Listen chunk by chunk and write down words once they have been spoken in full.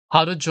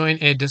How to join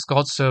a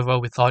Discord server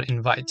without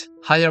invite.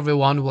 Hi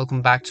everyone,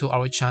 welcome back to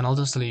our channel,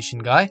 The Solution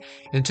Guy.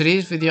 In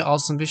today's video, I'll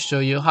simply show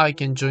you how you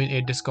can join a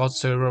Discord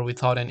server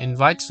without an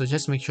invite, so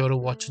just make sure to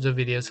watch the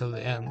video till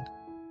the end.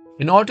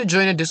 In order to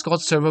join a Discord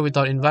server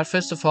without invite,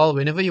 first of all,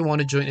 whenever you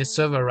want to join a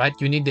server, right,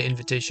 you need the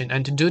invitation.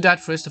 And to do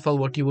that, first of all,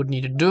 what you would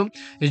need to do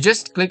is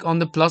just click on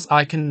the plus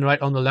icon right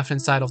on the left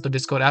hand side of the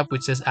Discord app,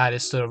 which says add a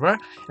server.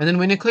 And then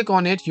when you click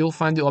on it, you'll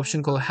find the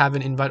option called have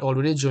an invite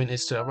already join a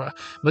server.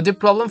 But the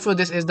problem for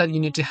this is that you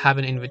need to have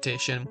an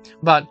invitation.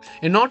 But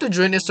in order to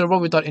join a server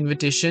without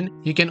invitation,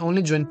 you can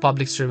only join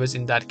public servers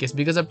in that case,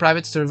 because a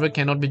private server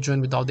cannot be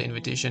joined without the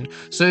invitation.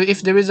 So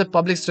if there is a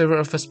public server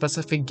of a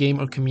specific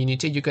game or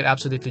community, you could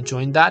absolutely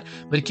join that.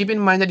 But keep in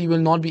mind that you will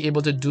not be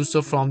able to do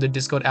so from the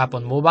Discord app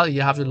on mobile.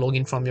 You have to log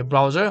in from your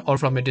browser or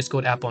from a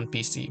Discord app on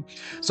PC.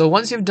 So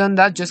once you've done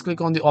that, just click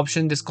on the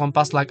option, this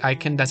compass like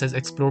icon that says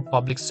explore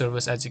public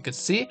servers. As you can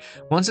see,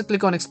 once you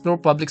click on explore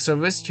public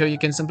servers, here you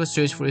can simply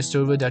search for a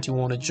server that you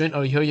want to join,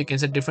 or here you can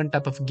set different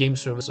type of game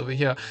servers. Over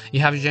here you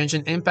have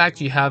Genshin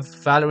Impact, you have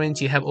Valorant,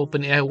 you have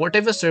OpenAI,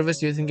 whatever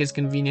service you think is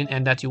convenient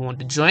and that you want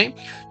to join,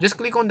 just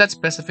click on that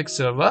specific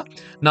server.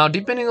 Now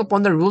depending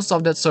upon the rules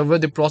of that server,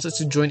 the process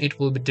to join it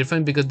will be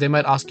different, because they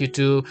might ask you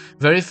to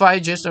verify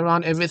just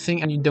around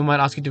everything, and they might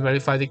ask you to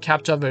verify the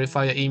captcha,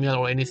 verify your email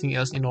or anything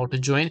else in order to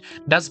join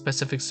that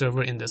specific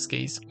server in this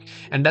case.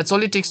 And that's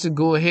all it takes to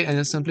go ahead and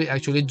then simply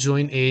actually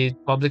join a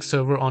public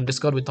server on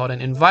Discord without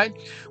an invite.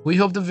 We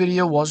hope the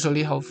video was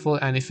really helpful,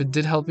 and if it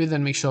did help you,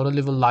 then make sure to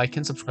leave a like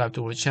and subscribe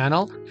to our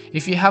channel.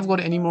 If you have got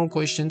any more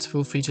questions,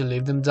 feel free to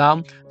leave them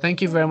down.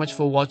 Thank you very much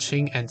for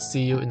watching, and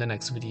see you in the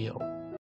next video.